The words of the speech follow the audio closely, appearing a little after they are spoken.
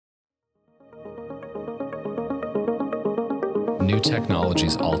New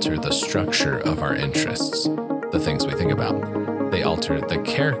technologies alter the structure of our interests, the things we think about. They alter the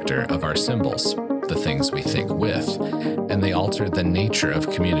character of our symbols, the things we think with, and they alter the nature of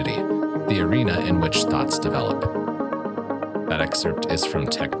community, the arena in which thoughts develop. That excerpt is from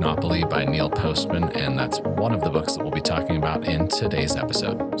Technopoly by Neil Postman, and that's one of the books that we'll be talking about in today's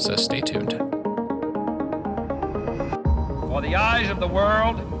episode, so stay tuned. For the eyes of the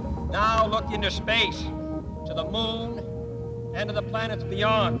world now look into space, to the moon, and to the planets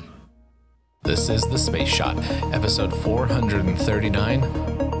beyond. This is The Space Shot, episode 439,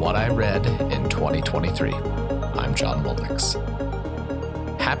 What I Read in 2023. I'm John Mulnix.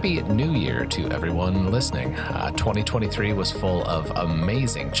 Happy New Year to everyone listening. 2023 was full of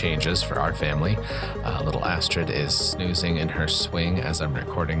amazing changes for our family. Little Astrid is snoozing in her swing as I'm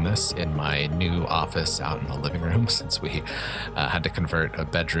recording this in my new office out in the living room, since we had to convert a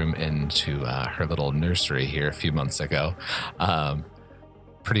bedroom into her little nursery here a few months ago.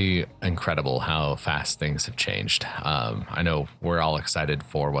 Pretty incredible how fast things have changed. I know we're all excited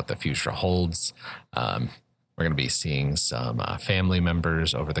for what the future holds. We're going to be seeing some family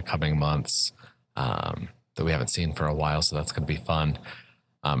members over the coming months that we haven't seen for a while, so that's going to be fun.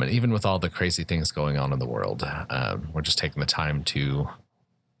 And even with all the crazy things going on in the world, we're just taking the time to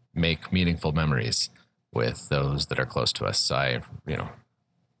make meaningful memories with those that are close to us. So I,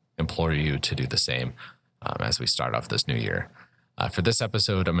 implore you to do the same as we start off this new year. For this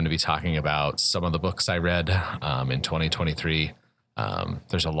episode, I'm going to be talking about some of the books I read in 2023.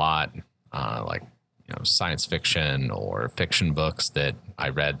 There's a lot science fiction or fiction books that I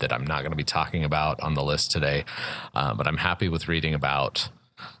read that I'm not going to be talking about on the list today. But I'm happy with reading about,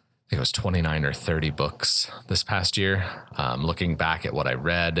 I think it was 29 or 30 books this past year. Looking back at what I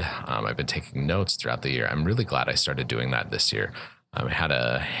read, I've been taking notes throughout the year. I'm really glad I started doing that this year. I had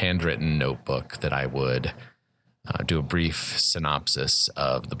a handwritten notebook that I would do a brief synopsis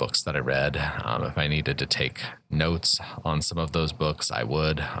of the books that I read. If I needed to take notes on some of those books, I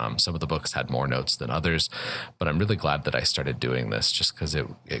would. Some of the books had more notes than others, but I'm really glad that I started doing this just because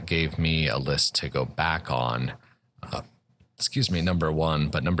it gave me a list to go back on. Number one,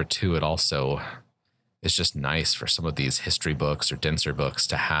 but number two, it also is just nice for some of these history books or denser books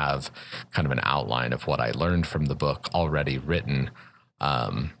to have kind of an outline of what I learned from the book already written.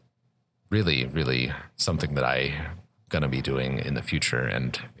 Really, really something that I'm going to be doing in the future.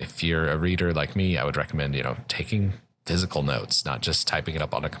 And if you're a reader like me, I would recommend, taking physical notes, not just typing it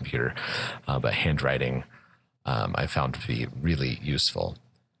up on a computer, but handwriting, I found to be really useful.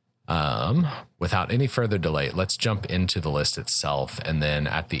 Without any further delay, let's jump into the list itself. And then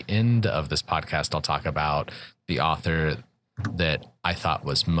at the end of this podcast, I'll talk about the author that I thought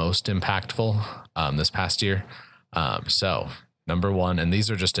was most impactful this past year. So number one, and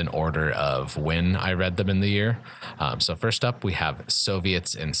these are just in order of when I read them in the year. So first up, we have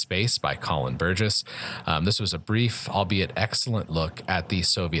Soviets in Space by Colin Burgess. This was a brief, albeit excellent look at the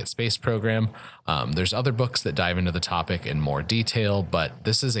Soviet space program. There's other books that dive into the topic in more detail, but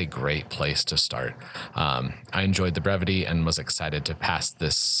this is a great place to start. I enjoyed the brevity and was excited to pass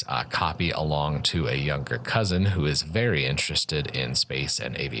this copy along to a younger cousin who is very interested in space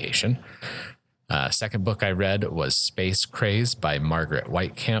and aviation. Second book I read was Space Craze by Margaret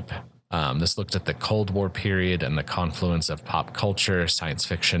Weitkamp. This looked at the Cold War period and the confluence of pop culture, science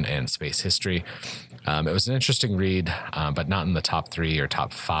fiction, and space history. It was an interesting read, but not in the top 3 or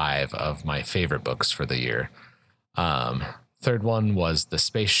top 5 of my favorite books for the year. Third one was The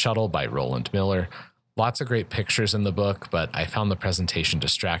Space Shuttle by Roland Miller. Lots of great pictures in the book, but I found the presentation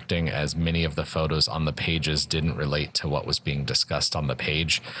distracting as many of the photos on the pages didn't relate to what was being discussed on the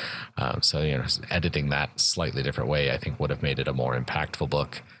page. So editing that slightly different way, I think would have made it a more impactful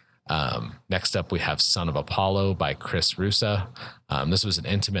book. Next up, we have Son of Apollo by Chris Rusa. This was an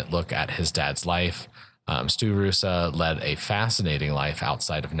intimate look at his dad's life. Stu Rusa led a fascinating life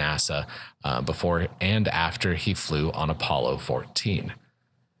outside of NASA before and after he flew on Apollo 14.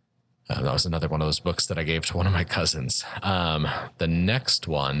 That was another one of those books that I gave to one of my cousins. The next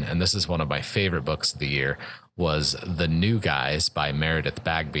one, and this is one of my favorite books of the year, was The New Guys by Meredith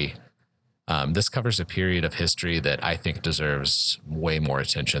Bagby. This covers a period of history that I think deserves way more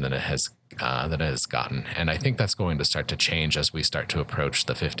attention than it has gotten. And I think that's going to start to change as we start to approach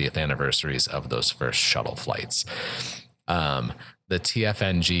the 50th anniversaries of those first shuttle flights. The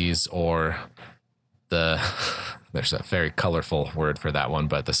TFNGs, or there's a very colorful word for that one,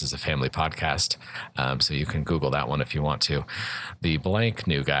 but this is a family podcast, so you can Google that one if you want to. The blank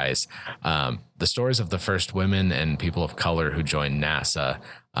New Guys, the stories of the first women and people of color who joined NASA,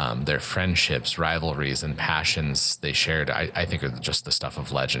 their friendships, rivalries, and passions they shared, I think are just the stuff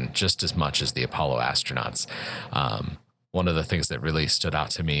of legend, just as much as the Apollo astronauts. One of the things that really stood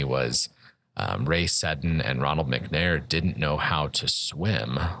out to me was Ray Seddon and Ronald McNair didn't know how to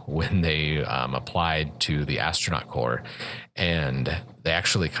swim when they applied to the astronaut corps, and they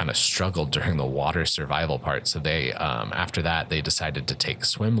actually kind of struggled during the water survival part. So they, after that, they decided to take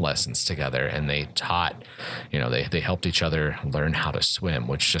swim lessons together, and they taught, they helped each other learn how to swim,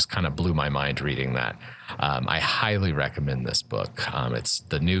 which just kind of blew my mind reading that. I highly recommend this book. It's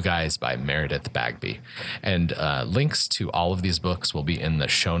The New Guys by Meredith Bagby, and links to all of these books will be in the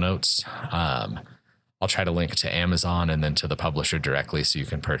show notes. I'll try to link to Amazon and then to the publisher directly, so you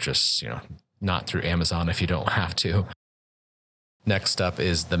can purchase, not through Amazon if you don't have to. Next up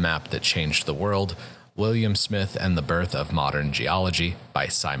is The Map That Changed the World, William Smith and the Birth of Modern Geology by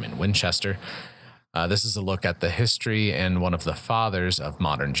Simon Winchester. This is a look at the history and one of the fathers of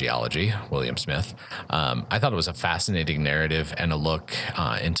modern geology, William Smith. I thought it was a fascinating narrative and a look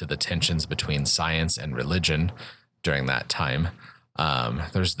into the tensions between science and religion during that time.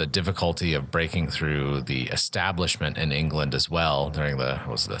 There's the difficulty of breaking through the establishment in England as well during the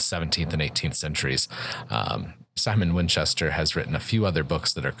 17th and 18th centuries. Simon Winchester has written a few other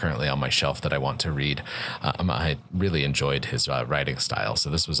books that are currently on my shelf that I want to read. I really enjoyed his writing style, so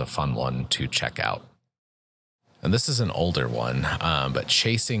this was a fun one to check out. And this is an older one, but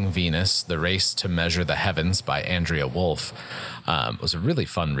Chasing Venus, The Race to Measure the Heavens by Andrea Wolf was a really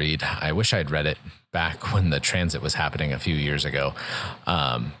fun read. I wish I'd read it back when the transit was happening a few years ago.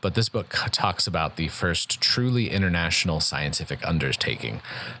 But this book talks about the first truly international scientific undertaking,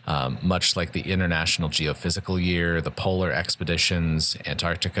 much like the International Geophysical Year, the polar expeditions,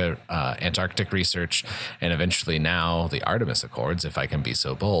 Antarctic research, and eventually now the Artemis Accords, if I can be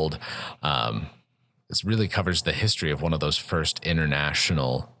so bold. This really covers the history of one of those first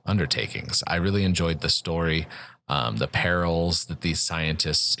international undertakings. I really enjoyed the story. The perils that these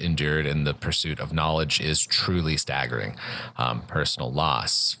scientists endured in the pursuit of knowledge is truly staggering. Personal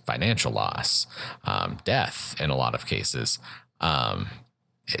loss, financial loss, death in a lot of cases.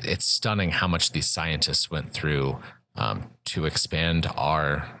 It's stunning how much these scientists went through to expand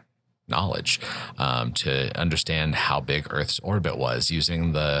our knowledge, to understand how big Earth's orbit was,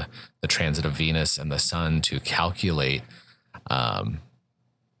 using the transit of Venus and the sun to calculate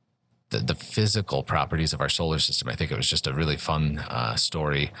the physical properties of our solar system. I think it was just a really fun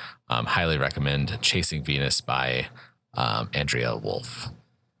story. Highly recommend Chasing Venus by Andrea Wolf.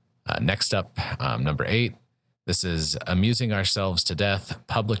 Next up, number 8. This is Amusing Ourselves to Death,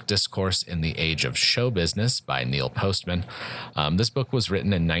 Public Discourse in the Age of Show Business by Neil Postman. This book was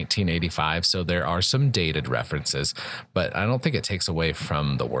written in 1985, so there are some dated references, but I don't think it takes away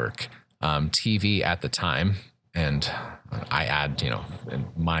from the work. TV at the time, and I add, in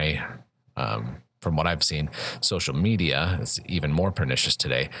my, from what I've seen, social media is even more pernicious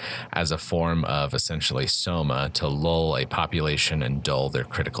today as a form of essentially soma to lull a population and dull their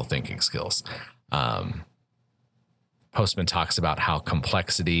critical thinking skills. Postman talks about how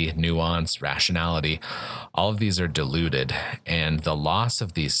complexity, nuance, rationality, all of these are diluted, and the loss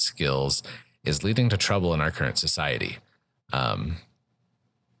of these skills is leading to trouble in our current society.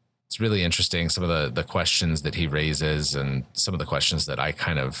 It's really interesting, some of the questions that he raises and some of the questions that I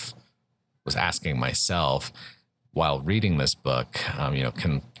kind of was asking myself while reading this book.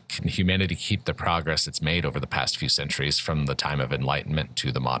 Can humanity keep the progress it's made over the past few centuries from the time of Enlightenment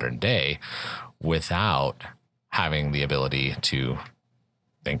to the modern day without having the ability to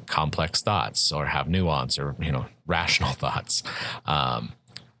think complex thoughts or have nuance or, rational thoughts.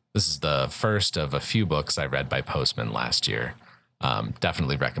 This is the first of a few books I read by Postman last year.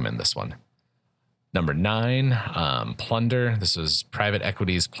 Definitely recommend this one. Number 9, Plunder. This was Private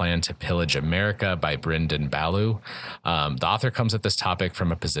Equity's Plan to Pillage America by Brendan Ballou. The author comes at this topic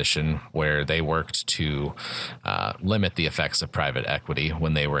from a position where they worked to limit the effects of private equity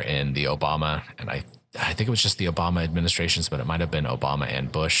when they were in the Obama, and I think it was just the Obama administrations, but it might have been Obama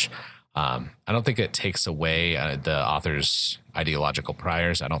and Bush. I don't think it takes away the author's ideological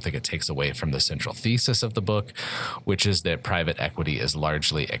priors. I don't think it takes away from the central thesis of the book, which is that private equity is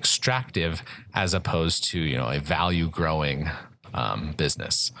largely extractive as opposed to, a value growing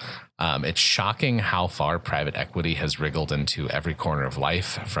business. It's shocking how far private equity has wriggled into every corner of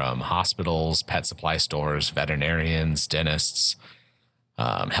life, from hospitals, pet supply stores, veterinarians, dentists,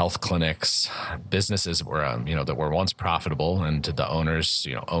 health clinics, businesses were, that were once profitable, and the owners,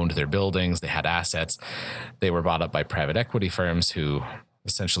 owned their buildings, they had assets. They were bought up by private equity firms who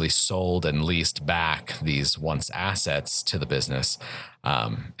essentially sold and leased back these once assets to the business.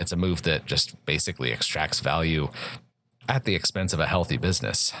 It's a move that just basically extracts value at the expense of a healthy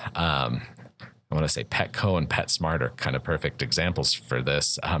business. I want to say Petco and PetSmart are kind of perfect examples for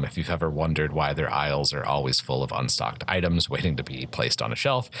this. If you've ever wondered why their aisles are always full of unstocked items waiting to be placed on a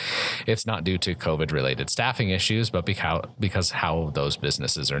shelf, it's not due to COVID-related staffing issues, but because how those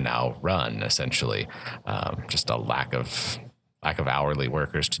businesses are now run, essentially. Just a lack of hourly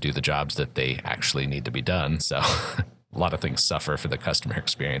workers to do the jobs that they actually need to be done. So a lot of things suffer for the customer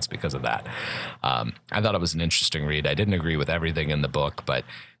experience because of that. I thought it was an interesting read. I didn't agree with everything in the book, but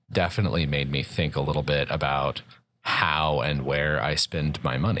definitely made me think a little bit about how and where I spend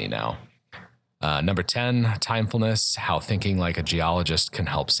my money now. Number 10, Timefulness, How Thinking Like a Geologist Can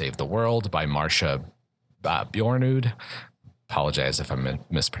Help Save the World by Marcia Bjornud. Apologize if I'm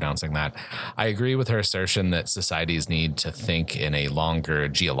mispronouncing that. I agree with her assertion that societies need to think in a longer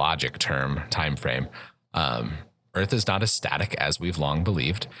geologic time frame. Earth is not as static as we've long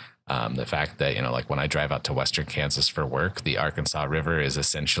believed. The fact that, like when I drive out to Western Kansas for work, the Arkansas River is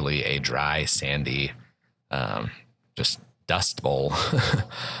essentially a dry, sandy, just dust bowl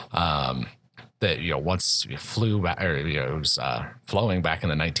that, once flew back, or, it was flowing back in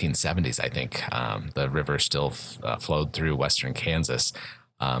the 1970s, I think. The river still flowed through Western Kansas.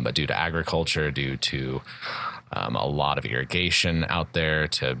 But due to agriculture, due to a lot of irrigation out there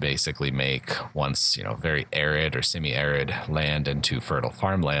to basically make once, very arid or semi-arid land into fertile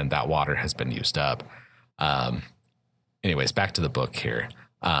farmland, that water has been used up. Anyways, back to the book here.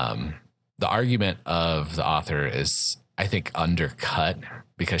 The argument of the author is, I think, undercut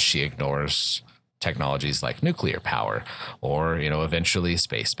because she ignores technologies like nuclear power or, eventually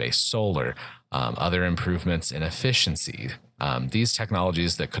space-based solar, other improvements in efficiency. These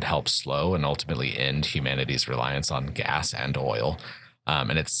technologies that could help slow and ultimately end humanity's reliance on gas and oil.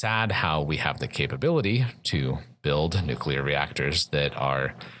 And it's sad how we have the capability to build nuclear reactors that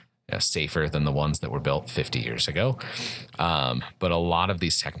are safer than the ones that were built 50 years ago. But a lot of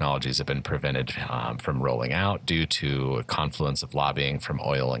these technologies have been prevented from rolling out due to a confluence of lobbying from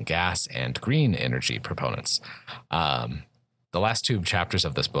oil and gas and green energy proponents. The last two chapters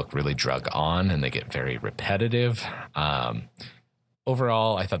of this book really drug on and they get very repetitive.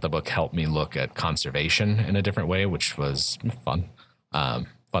 Overall, I thought the book helped me look at conservation in a different way, which was fun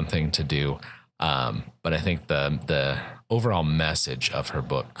thing to do. But I think the overall message of her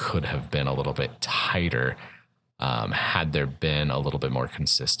book could have been a little bit tighter had there been a little bit more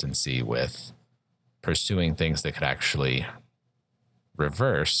consistency with pursuing things that could actually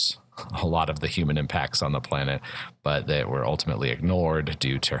reverse a lot of the human impacts on the planet, but that were ultimately ignored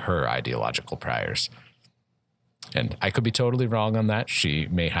due to her ideological priors. And I could be totally wrong on that. She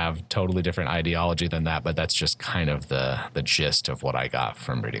may have totally different ideology than that, but that's just kind of the gist of what I got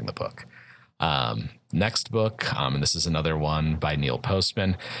from reading the book. Next book, and this is another one by Neil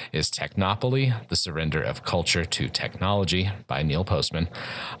Postman, is Technopoly, The Surrender of Culture to Technology by Neil Postman.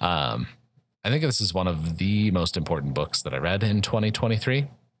 I think this is one of the most important books that I read in 2023.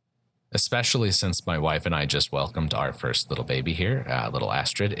 Especially since my wife and I just welcomed our first little baby here, little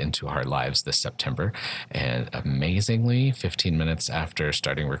Astrid, into our lives this September. And amazingly, 15 minutes after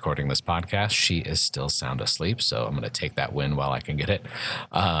starting recording this podcast, she is still sound asleep. So I'm going to take that win while I can get it.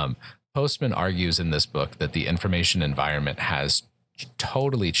 Postman argues in this book that the information environment has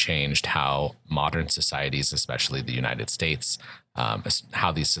totally changed how modern societies, especially the United States,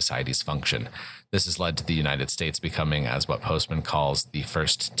 how these societies function. This has led to the United States becoming, as what Postman calls, the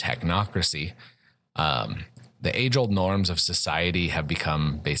first technocracy. The age-old norms of society have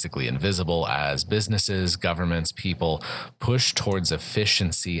become basically invisible as businesses, governments, people push towards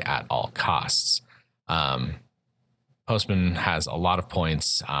efficiency at all costs. Postman has a lot of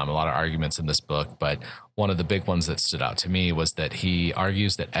points, a lot of arguments in this book, but one of the big ones that stood out to me was that he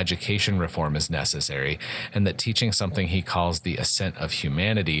argues that education reform is necessary and that teaching something he calls the ascent of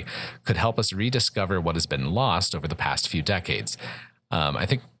humanity could help us rediscover what has been lost over the past few decades. I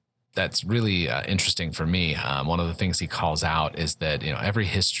think that's really interesting for me. One of the things he calls out is that, every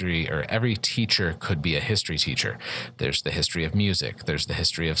history or every teacher could be a history teacher. There's the history of music. There's the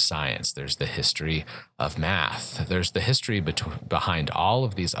history of science. There's the history of math. There's the history behind all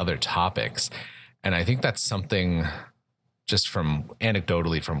of these other topics. And I think that's something just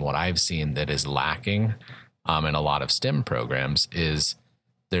anecdotally from what I've seen that is lacking in a lot of STEM programs is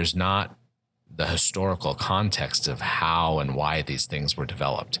there's not the historical context of how and why these things were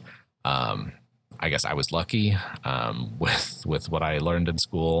developed. I guess I was lucky with what I learned in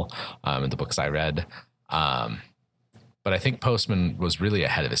school and the books I read. But I think Postman was really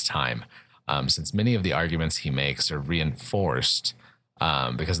ahead of his time since many of the arguments he makes are reinforced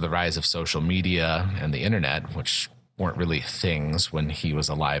because of the rise of social media and the internet, which weren't really things when he was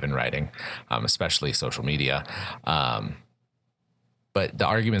alive and writing, especially social media. But the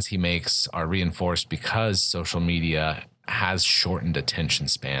arguments he makes are reinforced because social media has shortened attention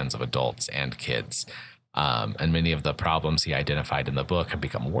spans of adults and kids. And many of the problems he identified in the book have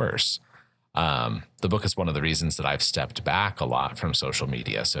become worse. The book is one of the reasons that I've stepped back a lot from social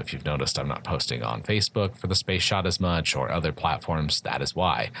media. So if you've noticed, I'm not posting on Facebook for the space shot as much or other platforms. That is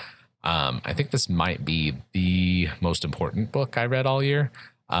why. I think this might be the most important book I read all year.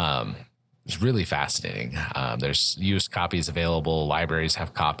 It's really fascinating. There's used copies available. Libraries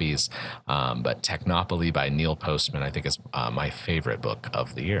have copies. But Technopoly by Neil Postman, I think, is my favorite book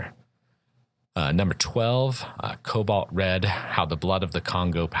of the year. Number 12, Cobalt Red, How the Blood of the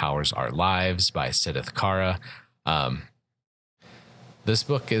Congo Powers Our Lives by Siddharth Kara. This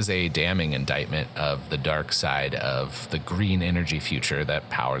book is a damning indictment of the dark side of the green energy future that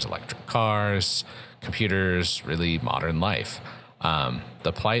powers electric cars, computers, really modern life.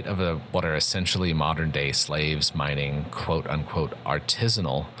 The plight of what are essentially modern day slaves mining quote unquote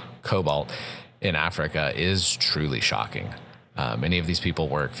artisanal cobalt in Africa is truly shocking. Many of these people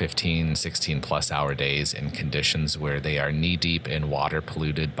work 15, 16 plus hour days in conditions where they are knee deep in water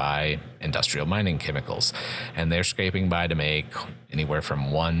polluted by industrial mining chemicals, and they're scraping by to make anywhere from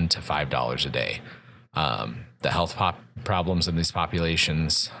 $1 to $5 a day. The health problems in these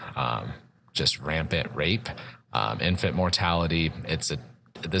populations, just rampant rape, infant mortality.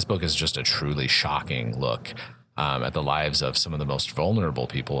 This book is just a truly shocking look at the lives of some of the most vulnerable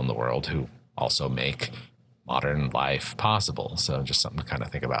people in the world who also make modern life possible. So just something to kind of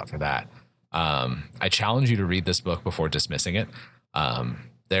think about for that. I challenge you to read this book before dismissing it.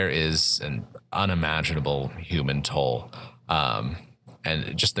 There is an unimaginable human toll,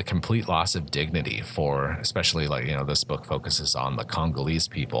 and just the complete loss of dignity for, especially this book focuses on the Congolese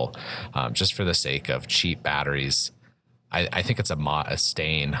people, just for the sake of cheap batteries. I think it's a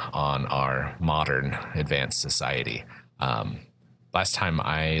stain on our modern advanced society. Last time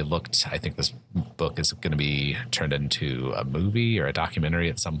I looked, I think this book is going to be turned into a movie or a documentary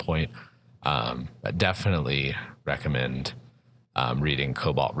at some point. But definitely recommend reading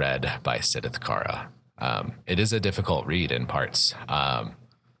Cobalt Red by Siddharth Kara. It is a difficult read in parts. I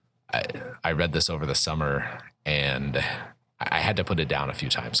read this over the summer and I had to put it down a few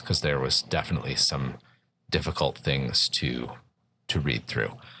times because there was definitely some difficult things to read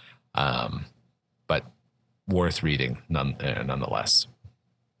through. But worth reading nonetheless.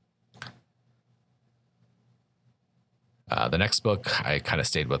 The next book, I kind of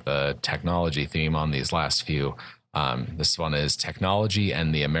stayed with the technology theme on these last few. This one is Technology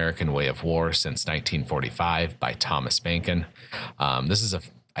and the American Way of War Since 1945 by Thomas Bankin. This is,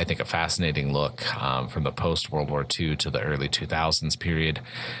 I think, a fascinating look from the post-World War II to the early 2000s period.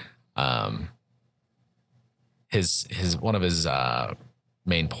 One of his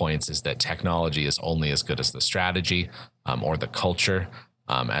main points is that technology is only as good as the strategy or the culture,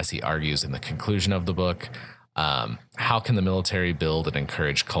 as he argues in the conclusion of the book. How can the military build and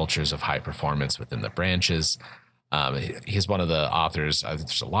encourage cultures of high performance within the branches? He's one of the authors.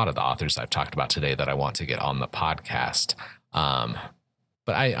 There's a lot of the authors I've talked about today that I want to get on the podcast.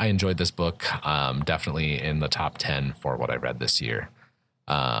 But I enjoyed this book, definitely in the top 10 for what I read this year.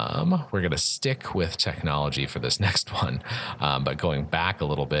 We're going to stick with technology for this next one, but going back a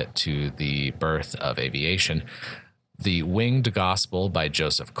little bit to the birth of aviation. The Winged Gospel by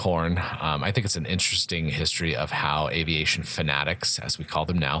Joseph Korn. I think it's an interesting history of how aviation fanatics, as we call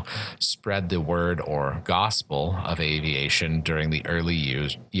them now, spread the word or gospel of aviation during the early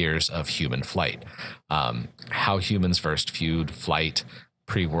years of human flight. How humans first viewed flight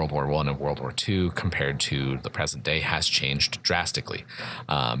pre-World War I and World War II compared to the present day has changed drastically.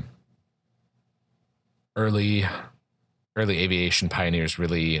 Early aviation pioneers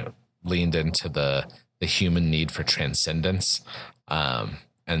really leaned into the human need for transcendence,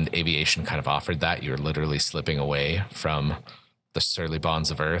 and aviation kind of offered that. You're literally slipping away from the surly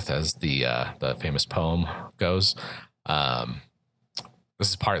bonds of earth, as the famous poem goes. This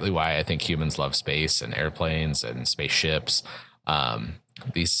is partly why I think humans love space and airplanes and spaceships.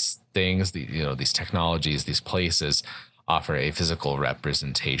 These things, these technologies, these places offer a physical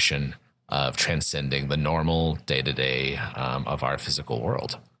representation of transcending the normal day-to-day of our physical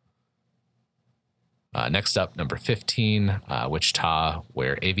world. Next up, number 15, Wichita,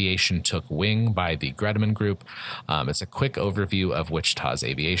 Where Aviation Took Wing by the Greteman Group. It's a quick overview of Wichita's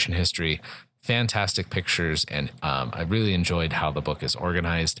aviation history. Fantastic pictures, and I really enjoyed how the book is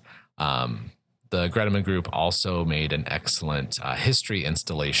organized. The Greteman Group also made an excellent history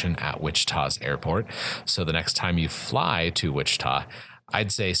installation at Wichita's airport. So the next time you fly to Wichita,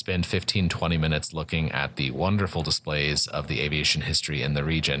 I'd say spend 15, 20 minutes looking at the wonderful displays of the aviation history in the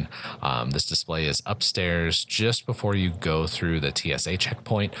region. This display is upstairs just before you go through the TSA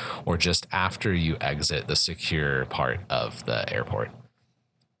checkpoint or just after you exit the secure part of the airport.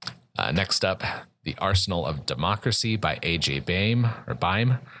 Next up, The Arsenal of Democracy by A.J. Beim.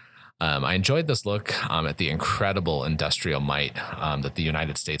 I enjoyed this look at the incredible industrial might that the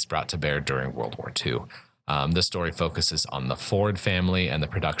United States brought to bear during World War II. This story focuses on the Ford family and the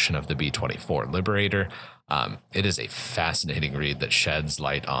production of the B-24 Liberator. It is a fascinating read that sheds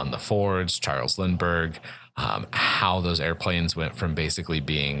light on the Fords, Charles Lindbergh, how those airplanes went from basically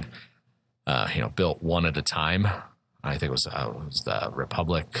being, built one at a time. I think it was the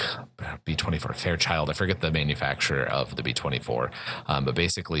Republic B-24 Fairchild. I forget the manufacturer of the B-24, but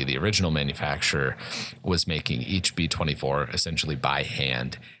basically the original manufacturer was making each B-24 essentially by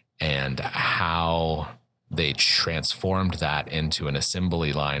hand, and how they transformed that into an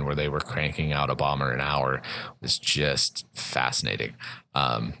assembly line where they were cranking out a bomber an hour was just fascinating.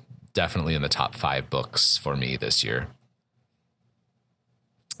 Definitely in the top 5 books for me this year.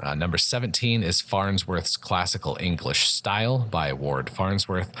 Number 17 is Farnsworth's Classical English Style by Ward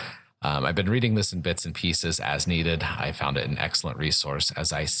Farnsworth. I've been reading this in bits and pieces as needed. I found it an excellent resource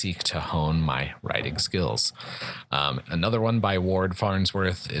as I seek to hone my writing skills. Another one by Ward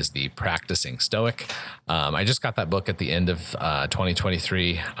Farnsworth is The Practicing Stoic. I just got that book at the end of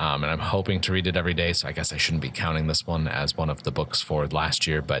 2023, and I'm hoping to read it every day, so I guess I shouldn't be counting this one as one of the books for last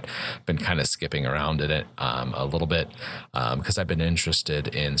year, but been kind of skipping around in it a little bit because I've been interested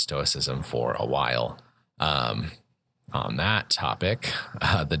in Stoicism for a while. On that topic,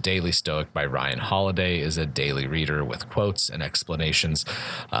 The Daily Stoic by Ryan Holiday is a daily reader with quotes and explanations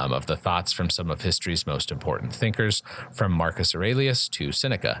of the thoughts from some of history's most important thinkers, from Marcus Aurelius to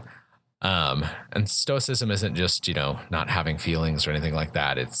Seneca. And Stoicism isn't just, not having feelings or anything like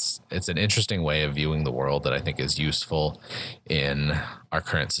that. It's an interesting way of viewing the world that I think is useful in our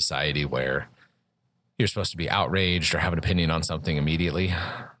current society where you're supposed to be outraged or have an opinion on something immediately.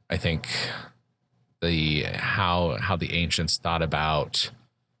 I think how the ancients thought about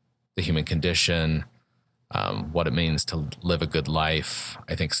the human condition, what it means to live a good life.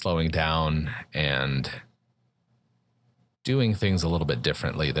 I think slowing down and doing things a little bit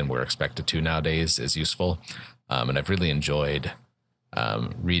differently than we're expected to nowadays is useful. And I've really enjoyed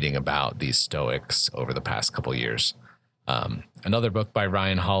reading about these Stoics over the past couple years. Another book by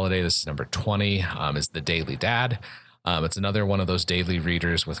Ryan Holiday, this is number 20, is The Daily Dad. It's another one of those daily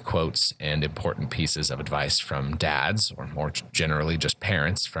readers with quotes and important pieces of advice from dads, or more generally just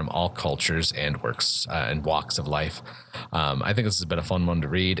parents from all cultures and works and walks of life. I think this has been a fun one to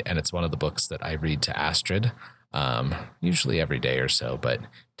read, and it's one of the books that I read to Astrid, usually every day or so, but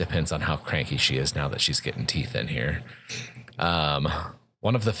depends on how cranky she is now that she's getting teeth in here.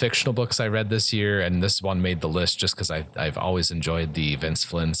 One of the fictional books I read this year, and this one made the list just because I've always enjoyed the Vince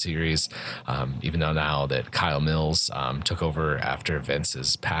Flynn series, even though now that Kyle Mills took over after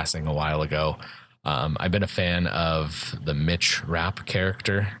Vince's passing a while ago. I've been a fan of the Mitch Rapp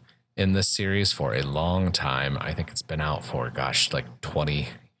character in this series for a long time. I think it's been out for, like 20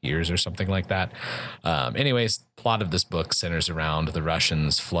 years or something like that. Anyways, plot of this book centers around the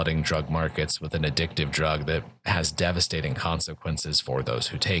Russians flooding drug markets with an addictive drug that has devastating consequences for those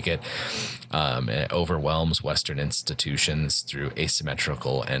who take it. It overwhelms Western institutions through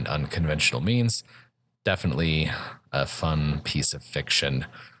asymmetrical and unconventional means. Definitely a fun piece of fiction.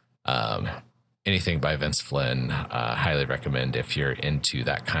 Anything by Vince Flynn, highly recommend if you're into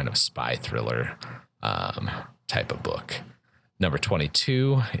that kind of spy thriller type of book. Number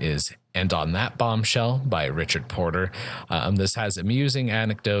 22 is And on That Bombshell by Richard Porter. This has amusing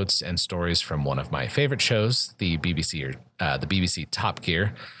anecdotes and stories from one of my favorite shows, the BBC Top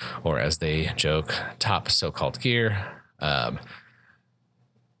Gear, or as they joke, Top So-Called Gear.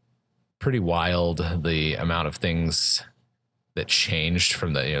 Pretty wild, the amount of things that changed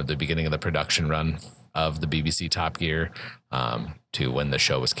from the beginning of the production run of the BBC Top Gear to when the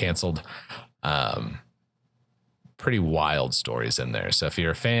show was canceled. Pretty wild stories in there. So if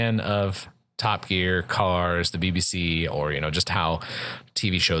you're a fan of Top Gear, Cars, the BBC, or just how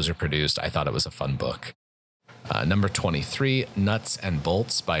TV shows are produced, I thought it was a fun book. Number 23, Nuts and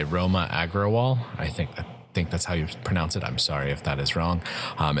Bolts by Roma Agrawal. I think that's how you pronounce it. I'm sorry if that is wrong.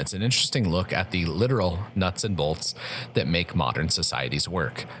 It's an interesting look at the literal nuts and bolts that make modern societies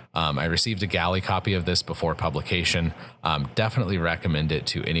work. I received a galley copy of this before publication. Definitely recommend it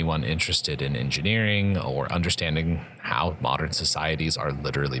to anyone interested in engineering or understanding how modern societies are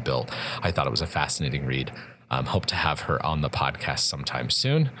literally built. I thought it was a fascinating read. Hope to have her on the podcast sometime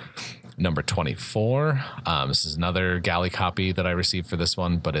soon. Number 24. This is another galley copy that I received for this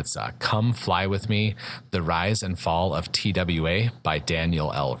one, but it's Come Fly With Me, The Rise and Fall of TWA by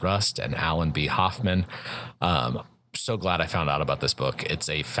Daniel L. Rust and Alan B. Hoffman. So glad I found out about this book. It's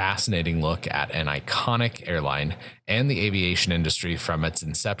a fascinating look at an iconic airline and the aviation industry from its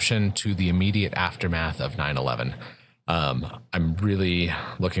inception to the immediate aftermath of 9/11. I'm really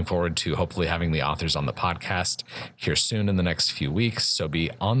looking forward to hopefully having the authors on the podcast here soon in the next few weeks. So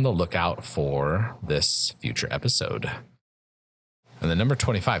be on the lookout for this future episode. And then number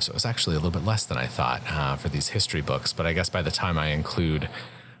 25. So it was actually a little bit less than I thought for these history books. But I guess by the time I include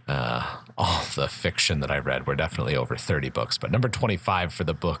all the fiction that I read, we're definitely over 30 books. But number 25 for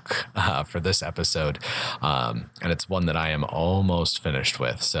the book for this episode, and it's one that I am almost finished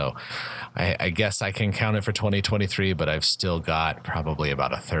with. So I guess I can count it for 2023, but I've still got probably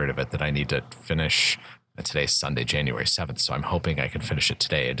about a third of it that I need to finish. Today's Sunday, January 7th, so I'm hoping I can finish it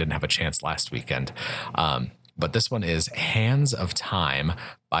today. I didn't have a chance last weekend. But this one is Hands of Time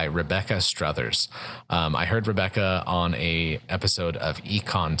by Rebecca Struthers. I heard Rebecca on a episode of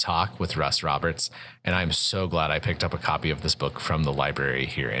Econ Talk with Russ Roberts, and I'm so glad I picked up a copy of this book from the library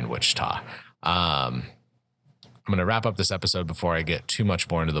here in Wichita. I'm going to wrap up this episode before I get too much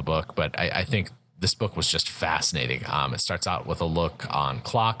more into the book, but I think this book was just fascinating. It starts out with a look on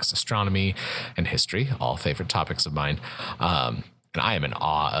clocks, astronomy, and history, all favorite topics of mine. And I am in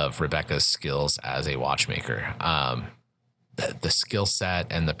awe of Rebecca's skills as a watchmaker. The skill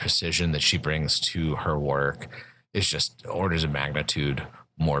set and the precision that she brings to her work is just orders of magnitude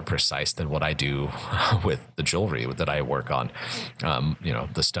more precise than what I do with the jewelry that I work on.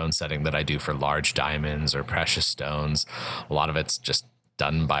 The stone setting that I do for large diamonds or precious stones, a lot of it's just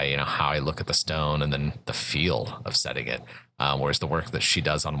done by how I look at the stone and then the feel of setting it. Whereas the work that she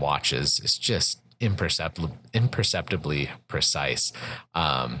does on watches is just imperceptibly precise,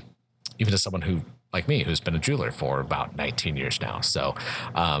 even to someone who, like me, who's been a jeweler for about 19 years now. So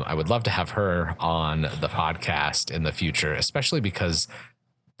I would love to have her on the podcast in the future, especially because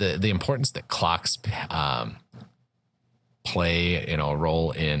the importance that clocks play a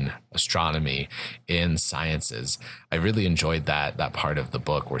role in astronomy, in sciences. I really enjoyed that part of the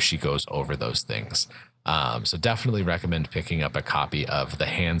book where she goes over those things. So definitely recommend picking up a copy of The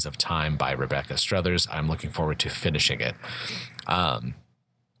Hands of Time by Rebecca Struthers. I'm looking forward to finishing it.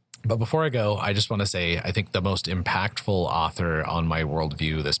 But before I go, I just want to say I think the most impactful author on my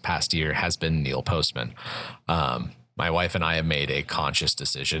worldview this past year has been Neil Postman. My wife and I have made a conscious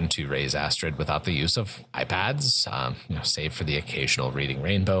decision to raise Astrid without the use of iPads, save for the occasional Reading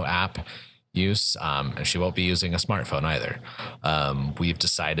Rainbow app use, and she won't be using a smartphone either. We've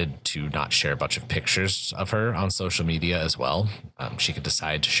decided to not share a bunch of pictures of her on social media as well. She could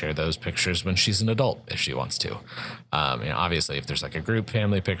decide to share those pictures when she's an adult if she wants to. Obviously, if there's like a group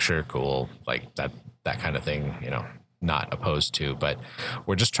family picture, cool, like that kind of thing, not opposed to, but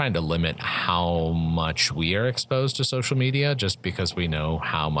we're just trying to limit how much we are exposed to social media just because we know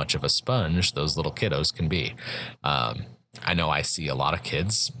how much of a sponge those little kiddos can be. I know I see a lot of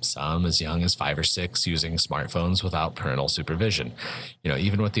kids, some as young as 5 or 6, using smartphones without parental supervision.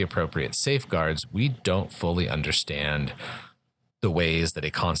 Even with the appropriate safeguards, we don't fully understand the ways that a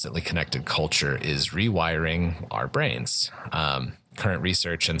constantly connected culture is rewiring our brains. Current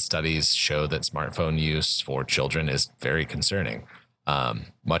research and studies show that smartphone use for children is very concerning.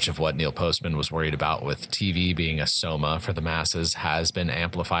 Much of what Neil Postman was worried about with TV being a soma for the masses has been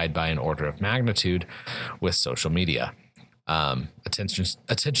amplified by an order of magnitude with social media. Attention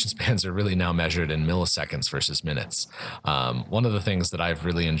spans are really now measured in milliseconds versus minutes. One of the things that I've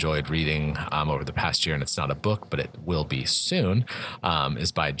really enjoyed reading over the past year, and it's not a book, but it will be soon,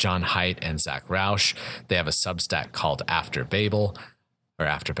 is by John Haidt and Zach Rausch. They have a Substack called After Babel, or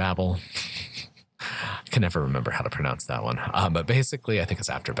After Babel. I can never remember how to pronounce that one. But basically, I think it's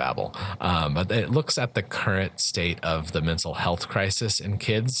After Babel. But it looks at the current state of the mental health crisis in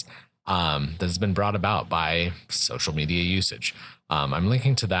kids that has been brought about by social media usage. I'm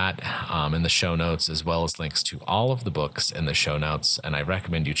linking to that in the show notes, as well as links to all of the books in the show notes, and I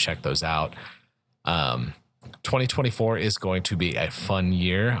recommend you check those out. 2024 is going to be a fun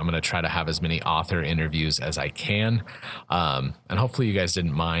year. I'm going to try to have as many author interviews as I can. And hopefully you guys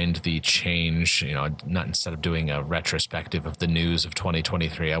didn't mind the change, not instead of doing a retrospective of the news of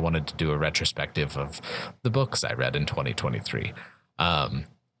 2023, I wanted to do a retrospective of the books I read in 2023.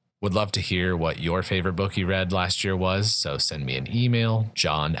 Would love to hear what your favorite book you read last year was. So send me an email,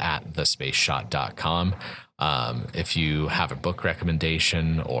 john@thespaceshot.com. If you have a book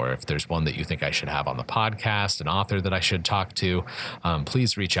recommendation, or if there's one that you think I should have on the podcast, an author that I should talk to,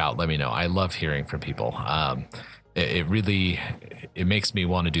 please reach out. Let me know. I love hearing from people. it makes me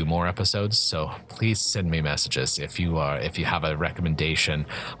want to do more episodes. So please send me messages if you have a recommendation,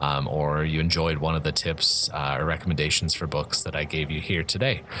 or you enjoyed one of the tips or recommendations for books that I gave you here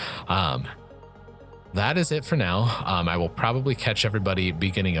today. That is it for now. I will probably catch everybody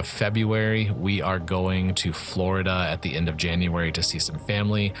beginning of February. We are going to Florida at the end of January to see some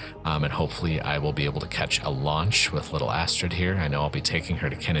family, and hopefully I will be able to catch a launch with little Astrid here. I know I'll be taking her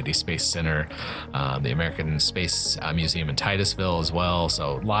to Kennedy Space Center, the American Space Museum in Titusville as well.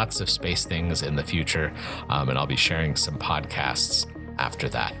 So lots of space things in the future, and I'll be sharing some podcasts after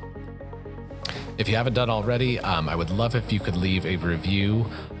that. If you haven't done already, I would love if you could leave a review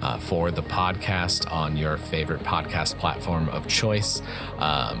for the podcast on your favorite podcast platform of choice.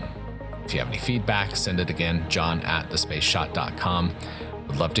 If you have any feedback, send it again, john@thespaceshot.com.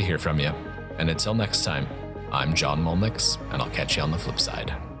 Would love to hear from you. And until next time, I'm John Molnix, and I'll catch you on the flip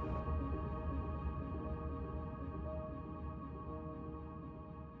side.